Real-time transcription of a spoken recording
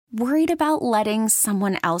Worried about letting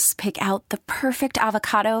someone else pick out the perfect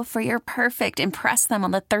avocado for your perfect impress them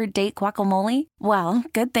on the third date guacamole? Well,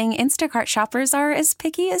 good thing Instacart shoppers are as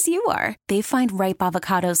picky as you are. They find ripe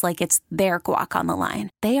avocados like it's their guac on the line.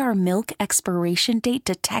 They are milk expiration date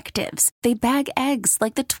detectives. They bag eggs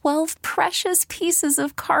like the 12 precious pieces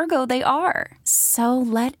of cargo they are. So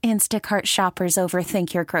let Instacart shoppers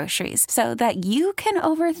overthink your groceries so that you can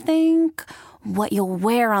overthink what you'll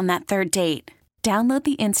wear on that third date. Download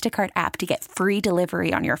the Instacart app to get free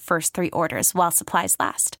delivery on your first 3 orders while supplies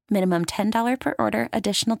last. Minimum $10 per order.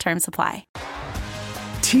 Additional terms apply.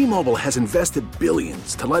 T-Mobile has invested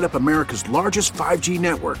billions to light up America's largest 5G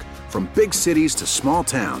network, from big cities to small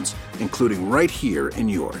towns, including right here in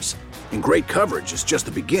yours. And great coverage is just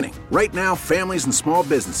the beginning. Right now, families and small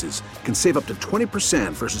businesses can save up to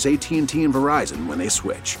 20% versus AT&T and Verizon when they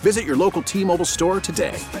switch. Visit your local T-Mobile store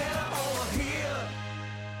today.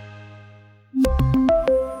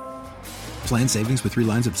 Plan savings with 3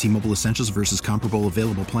 lines of T-Mobile Essentials versus comparable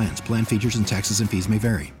available plans. Plan features and taxes and fees may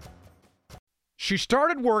vary. She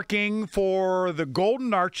started working for the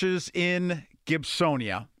Golden Arches in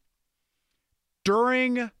Gibsonia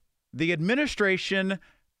during the administration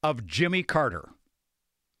of Jimmy Carter.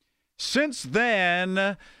 Since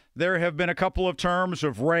then, there have been a couple of terms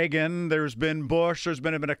of Reagan. There's been Bush. There's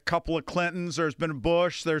been a couple of Clintons. There's been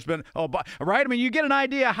Bush. There's been, right? I mean, you get an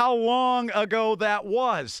idea how long ago that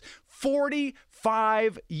was.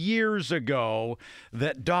 45 years ago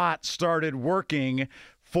that Dot started working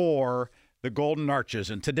for the Golden Arches.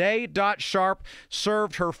 And today, Dot Sharpe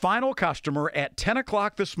served her final customer at 10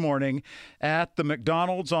 o'clock this morning at the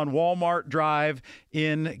McDonald's on Walmart Drive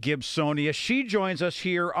in Gibsonia. She joins us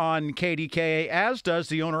here on KDKA, as does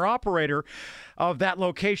the owner-operator of that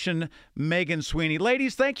location, Meghan Sweeney.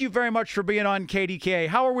 Ladies, thank you very much for being on KDKA.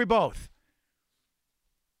 How are we both?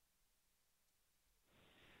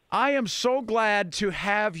 I am so glad to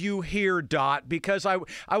have you here, Dot, because I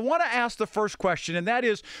want to ask the first question, and that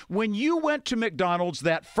is, when you went to McDonald's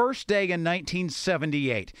that first day in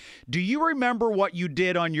 1978, do you remember what you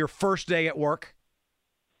did on your first day at work?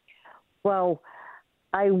 Well,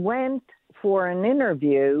 I went for an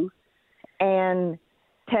interview, and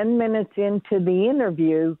 10 minutes into the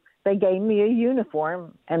interview, they gave me a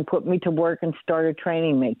uniform and put me to work and started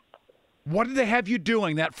training me. What did they have you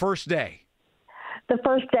doing that first day? The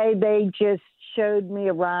first day, they just showed me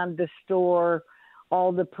around the store,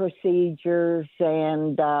 all the procedures,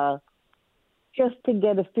 and just to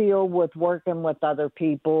get a feel with working with other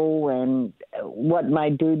people and what my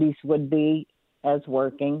duties would be as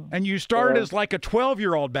working. And you started as like a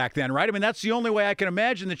 12-year-old back then, right? I mean, that's the only way I can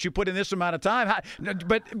imagine that you put in this amount of time.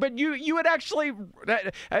 But you had actually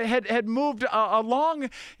had moved along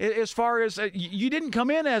as far as you didn't come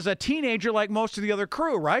in as a teenager like most of the other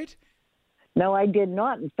crew, right? No, I did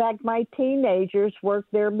not. In fact, my teenagers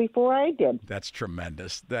worked there before I did. That's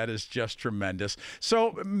tremendous. That is just tremendous.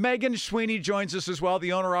 So Meghan Sweeney joins us as well,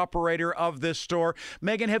 the owner-operator of this store.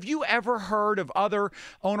 Meghan, have you ever heard of other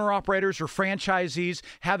owner-operators or franchisees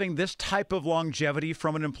having this type of longevity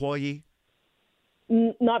from an employee?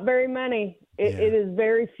 Not very many. It is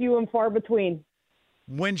very few and far between.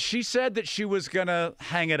 When she said that she was going to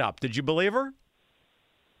hang it up, did you believe her?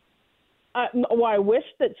 Well, I wish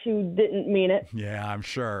that she didn't mean it. Yeah, I'm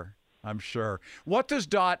sure. What does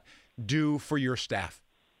Dot do for your staff?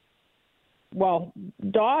 Well,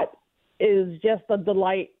 Dot is just a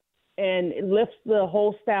delight, and it lifts the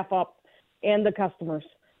whole staff up and the customers.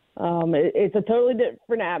 It's a totally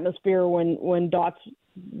different atmosphere when Dot's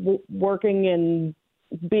working and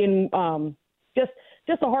being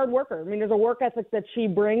just a hard worker. I mean, there's a work ethic that she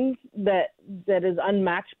brings that is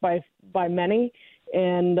unmatched by many.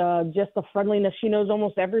 And just the friendliness. She knows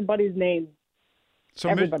almost everybody's name. So,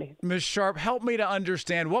 everybody. Ms. Sharpe, help me to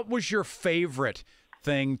understand. What was your favorite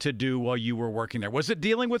thing to do while you were working there? Was it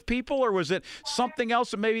dealing with people, or was it something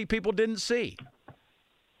else that maybe people didn't see?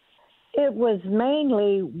 It was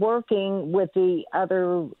mainly working with the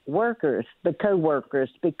other workers, the co-workers,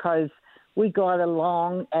 because we got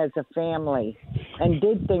along as a family and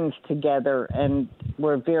did things together, and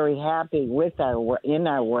were very happy with our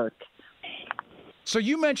work. So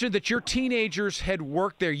you mentioned that your teenagers had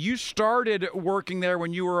worked there. You started working there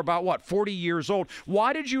when you were about, 40 years old.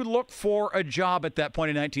 Why did you look for a job at that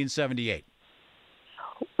point in 1978?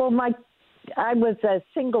 Well, I was a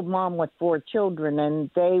single mom with 4 children,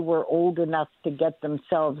 and they were old enough to get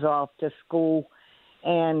themselves off to school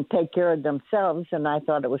and take care of themselves, and I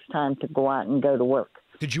thought it was time to go out and go to work.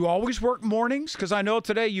 Did you always work mornings? Because I know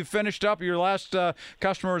today you finished up your last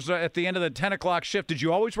customers at the end of the 10 o'clock shift. Did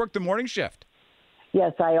you always work the morning shift?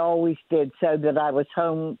 Yes, I always did, so that I was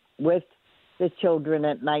home with the children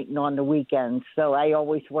at night and on the weekends. So I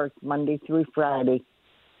always worked Monday through Friday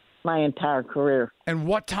my entire career. And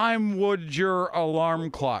what time would your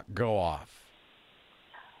alarm clock go off?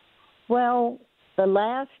 Well, the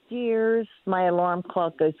last years, my alarm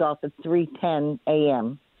clock goes off at 3:10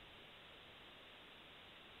 a.m.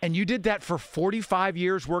 And you did that for 45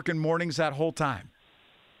 years, working mornings that whole time?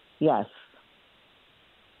 Yes.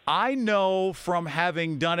 I know from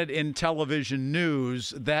having done it in television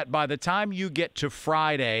news that by the time you get to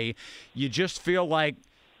Friday, you just feel like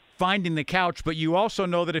finding the couch, but you also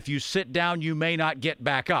know that if you sit down, you may not get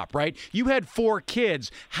back up, right? You had 4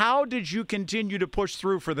 kids. How did you continue to push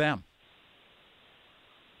through for them?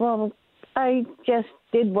 Well, I just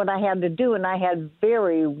did what I had to do, and I had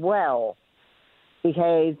very well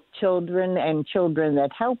behaved children and children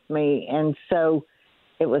that helped me, and so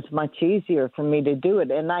it was much easier for me to do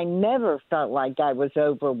it. And I never felt like I was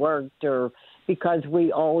overworked, or because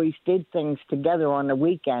we always did things together on the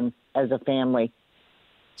weekend as a family.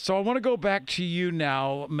 So I want to go back to you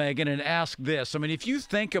now, Meghan, and ask this. I mean, if you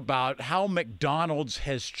think about how McDonald's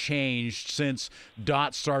has changed since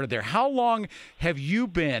Dot started there, how long have you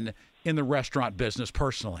been in the restaurant business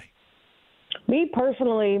personally? Me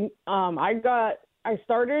personally, I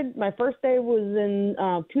started, my first day was in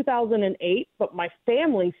 2008, but my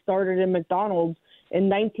family started in McDonald's in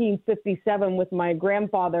 1957 with my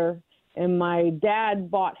grandfather, and my dad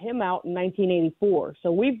bought him out in 1984.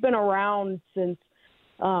 So we've been around since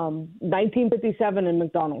 1957 in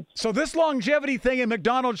McDonald's. So this longevity thing in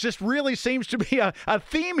McDonald's just really seems to be a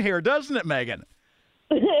theme here, doesn't it, Meghan?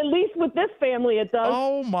 At least with this family, it does.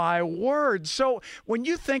 Oh, my word. So when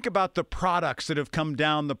you think about the products that have come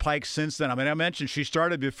down the pike since then, I mean, I mentioned she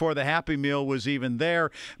started before the Happy Meal was even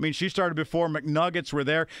there. I mean, she started before McNuggets were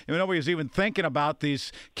there. And nobody was even thinking about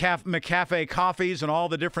these McCafe coffees and all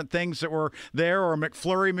the different things that were there, or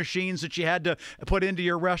McFlurry machines that you had to put into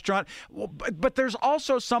your restaurant. But there's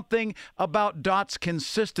also something about Dot's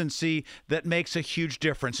consistency that makes a huge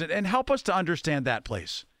difference. And help us to understand that,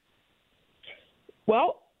 please.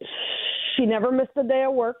 Well, she never missed a day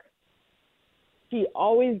of work. She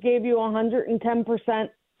always gave you 110%.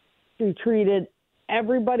 She treated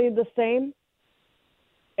everybody the same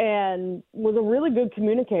and was a really good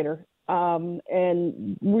communicator. And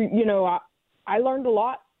I learned a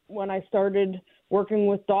lot when I started working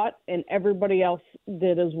with Dot, and everybody else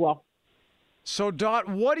did as well. So, Dot,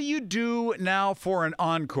 what do you do now for an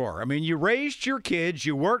encore? I mean, you raised your kids,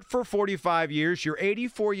 you worked for 45 years, you're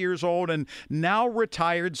 84 years old and now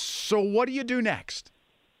retired. So what do you do next?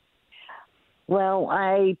 Well,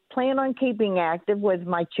 I plan on keeping active with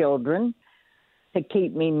my children to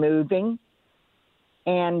keep me moving,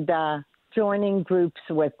 and joining groups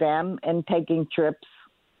with them and taking trips,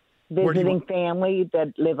 visiting family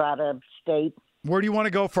that live out of state. Where do you want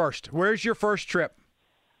to go first? Where's your first trip?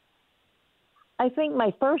 I think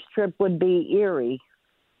my first trip would be Erie,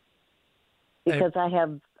 because I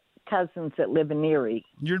have cousins that live in Erie.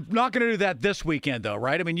 You're not going to do that this weekend, though,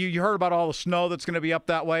 right? I mean, you heard about all the snow that's going to be up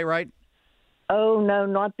that way, right? Oh, no,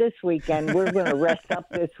 not this weekend. We're going to rest up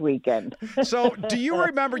this weekend. So do you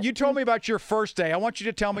remember, you told me about your first day. I want you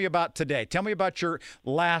to tell me about today. Tell me about your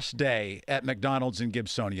last day at McDonald's in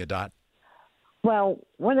Gibsonia, Dot. Well,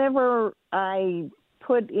 whenever I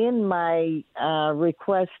put in my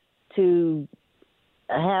request to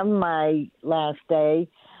have my last day,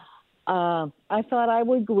 I thought I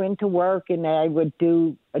would go into work and I would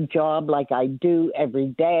do a job like I do every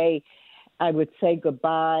day. I would say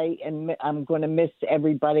goodbye, and I'm going to miss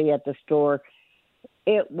everybody at the store.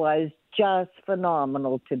 It was just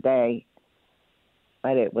phenomenal today,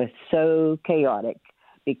 but it was so chaotic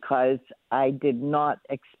because I did not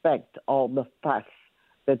expect all the fuss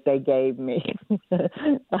that they gave me.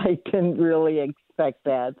 I didn't really expect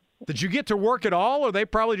that. Did you get to work at all, or they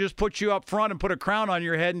probably just put you up front and put a crown on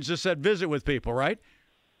your head and just said visit with people, right?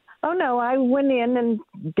 Oh, no, I went in and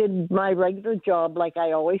did my regular job like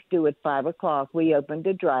I always do at 5 o'clock. We opened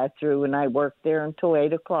a drive-thru, and I worked there until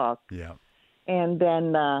 8 o'clock. Yeah. And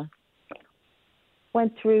then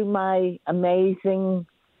went through my amazing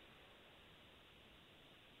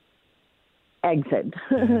exit.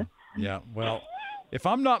 Yeah, well, if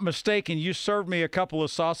I'm not mistaken, you served me a couple of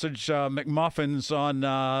sausage McMuffins on,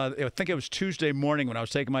 I think it was Tuesday morning when I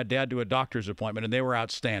was taking my dad to a doctor's appointment, and they were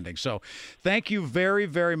outstanding. So thank you very,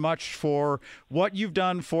 very much for what you've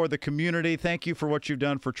done for the community. Thank you for what you've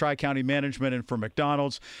done for Tri-County Management and for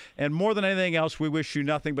McDonald's. And more than anything else, we wish you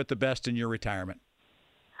nothing but the best in your retirement.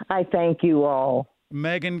 I thank you all.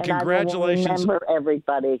 Meghan, congratulations. I will remember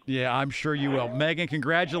everybody. Yeah, I'm sure you will. Meghan,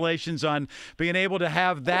 congratulations on being able to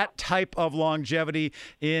have that type of longevity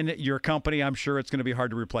in your company. I'm sure it's going to be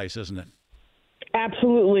hard to replace, isn't it?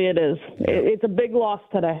 Absolutely it is. It's a big loss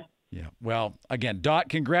today. Yeah. Well, again, Dot,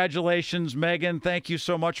 congratulations. Meghan, thank you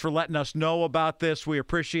so much for letting us know about this. We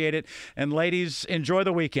appreciate it. And ladies, enjoy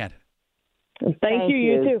the weekend. Thank you.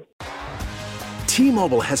 You too.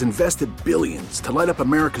 T-Mobile has invested billions to light up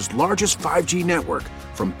America's largest 5G network,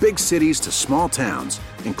 from big cities to small towns,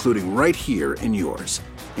 including right here in yours.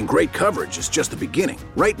 And great coverage is just the beginning.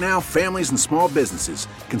 Right now, families and small businesses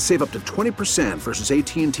can save up to 20% versus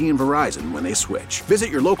AT&T and Verizon when they switch. Visit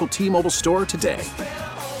your local T-Mobile store today.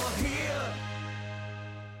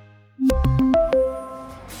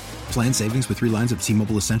 Plan savings with 3 lines of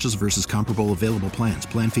T-Mobile Essentials versus comparable available plans.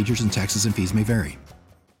 Plan features and taxes and fees may vary.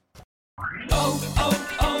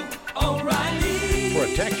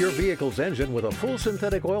 Protect your vehicle's engine with a full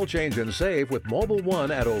synthetic oil change and save with Mobil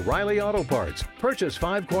 1 at O'Reilly Auto Parts. Purchase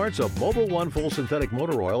 5 quarts of Mobil 1 full synthetic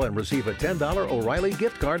motor oil and receive a $10 O'Reilly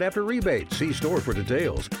gift card after rebate. See store for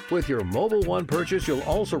details. With your Mobil 1 purchase, you'll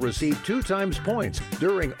also receive 2 times points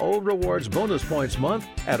during O Rewards Bonus Points Month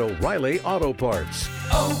at O'Reilly Auto Parts.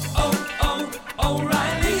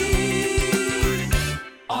 O'Reilly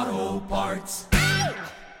Auto Parts.